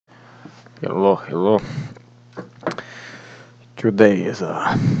Hello, hello. Today is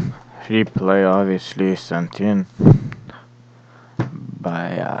a replay, obviously sent in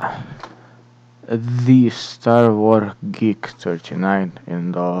by the Star Wars Geek 39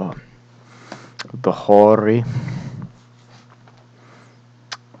 in the Ho-Ris.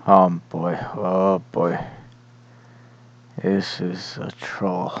 Oh boy, this is a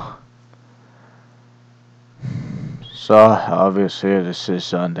troll. So obviously this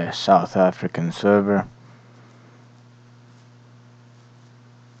is on the South African server.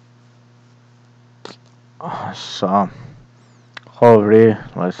 So Ho-Ris,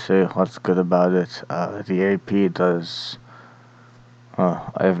 let's see what's good about it. The AP does.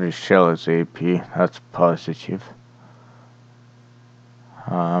 Every shell is AP. That's positive.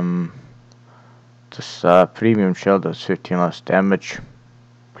 This premium shell does 15 less damage,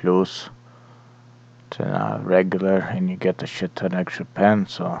 plus than regular, and you get a shit ton extra pen,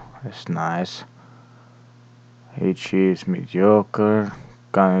 so it's nice. HE is mediocre.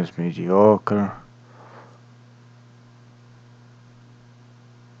 Gun is mediocre.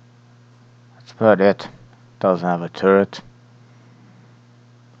 That's about it. Doesn't have a turret.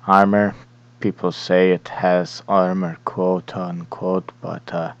 Armor. People say it has armor, quote unquote,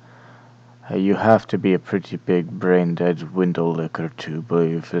 but you have to be a pretty big brain dead window licker to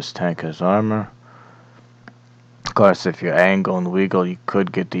believe this tank has armor. Of course, if you angle and wiggle, you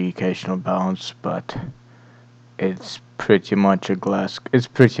could get the occasional bounce, but it's pretty much an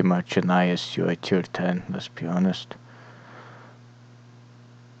ISU at tier 10, let's be honest.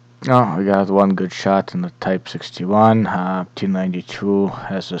 Oh, we got one good shot in the Type 61. T92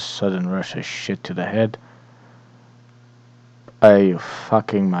 has a sudden rush of shit to the head. Are you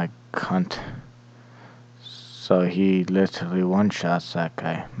fucking my cunt? So he literally one-shots that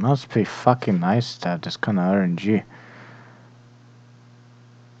guy. Must be fucking nice to have this kind of RNG.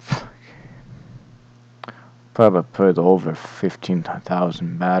 Probably put over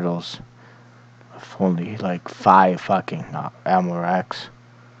 15,000 battles with only like 5 fucking ammo racks.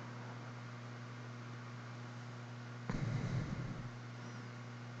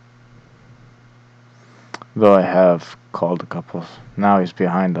 Though I have called a couple. Now he's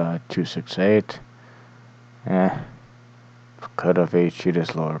behind 268. Could have HE'd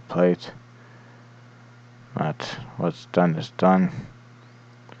his lower plate. But what's done is done.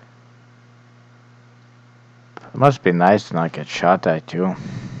 It must be nice to not get shot at too.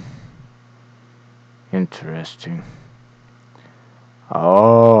 Interesting.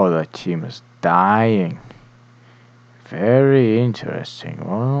 Oh, the team is dying. Very interesting.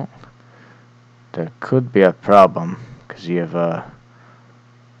 Well, there could be a problem because you have a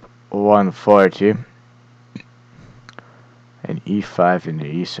 140 and E5 in the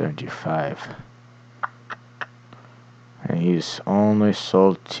E75, and his only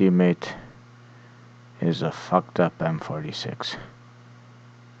sole teammate is a fucked up M46.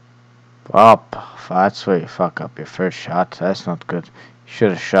 That's where you fuck up your first shot. That's not good. You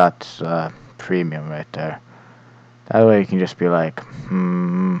should have shot premium right there. That way you can just be like,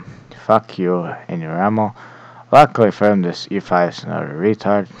 fuck you and your ammo. Luckily for him, this E5 is not a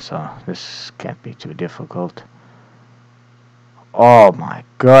retard, so this can't be too difficult. Oh my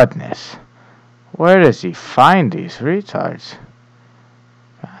goodness. Where does he find these retards?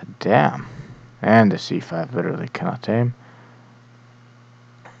 God damn. And the C5 literally cannot aim.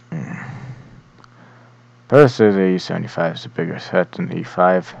 Personally, the E75 is a bigger threat than the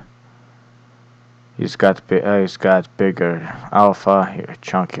E5. He's got bigger alpha, here,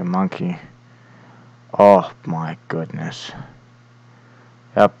 chunky monkey. Oh my goodness.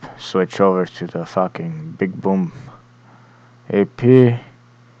 Yep, switch over to the fucking big boom AP.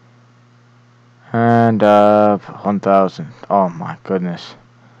 And 1000. Oh my goodness.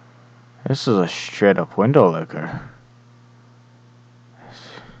 This is a straight up window licker.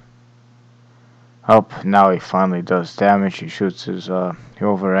 Oh, now he finally does damage. He shoots his he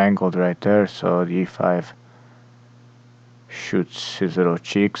over angled right there, so the E5 shoots his little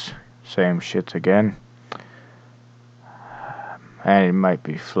cheeks. Same shit again. And it might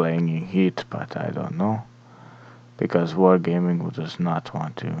be flinging heat, but I don't know. Because Wargaming does not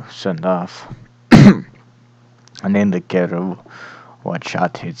want to send off an indicator of what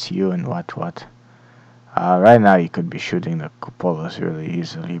shot hits you and what. Right now you could be shooting the cupolas really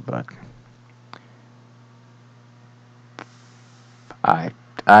easily, but I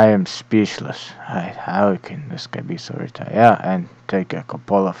am speechless. How can this guy be so retired? Yeah, and take a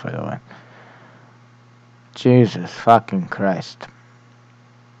cupola for the win. Jesus fucking Christ.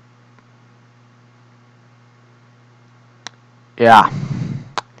 Yeah.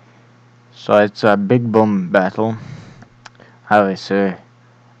 So it's a big boom battle. How do I say?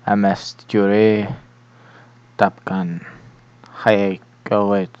 MS Curie, Top Gun, High, oh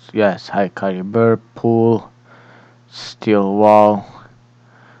wait, yes, High Caliber, Pool, Steel Wall,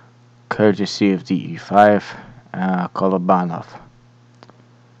 courtesy of DE5, Kolobanov.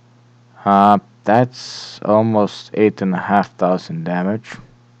 That's almost 8,500 damage.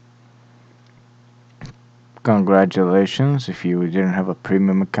 Congratulations, if you didn't have a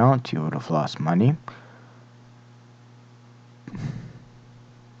premium account, you would have lost money.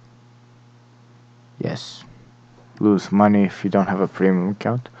 Yes, lose money if you don't have a premium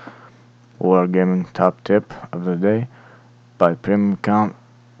account. Wargaming top tip of the day, buy premium account.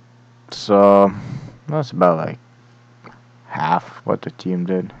 So that's about like half what the team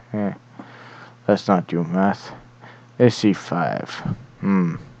did. Let's not do math.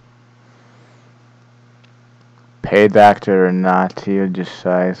 AC5. Paid actor or not, you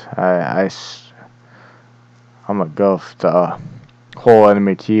decide. I'm gonna go if the whole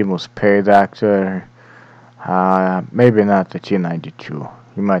enemy team was paid actor. Maybe not the T92.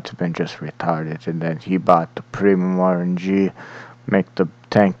 He might have been just retarded, and then he bought the premium RNG, make the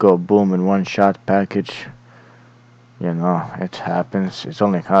tank go boom in one shot package. You know, it happens. It's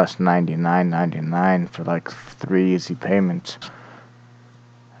only cost $99.99 for like 3 easy payments.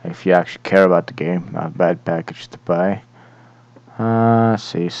 If you actually care about the game, not a bad package to buy.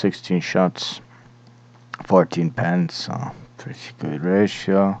 See, 16 shots, 14 pens, so pretty good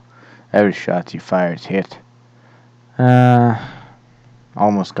ratio. Every shot you fired hit.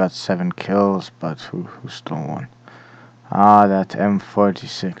 Almost got 7 kills, but who stole one? That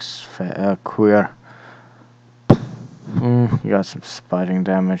M46 queer. You got some spotting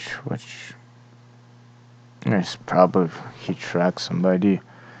damage, which is probably he tracked somebody.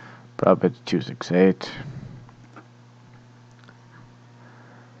 Probably the 268.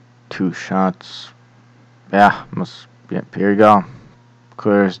 2 shots. Yeah, here you go.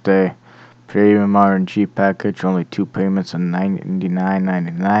 Clear as day. Premium RNG package, only 2 payments on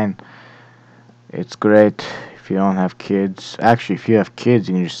 $99.99. It's great if you don't have kids. Actually, if you have kids,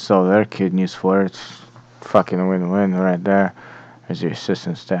 you can just sell their kidneys for it. Fucking win-win right there. There's your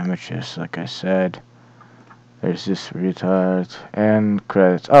assistance damages, like I said. There's this retard and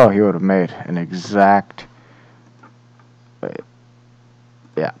credits. Oh, he would have made an exact. Wait,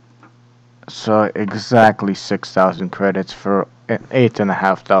 yeah. So exactly 6,000 credits for an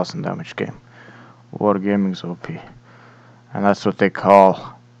 8,500 damage game. Wargaming's OP, and that's what they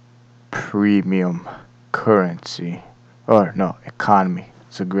call premium currency, or no, economy.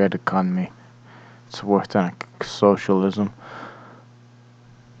 It's a great economy. It's worse than socialism.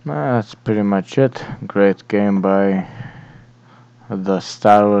 That's pretty much it. Great game by the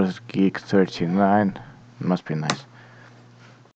Star Wars Geek 39. Must be nice.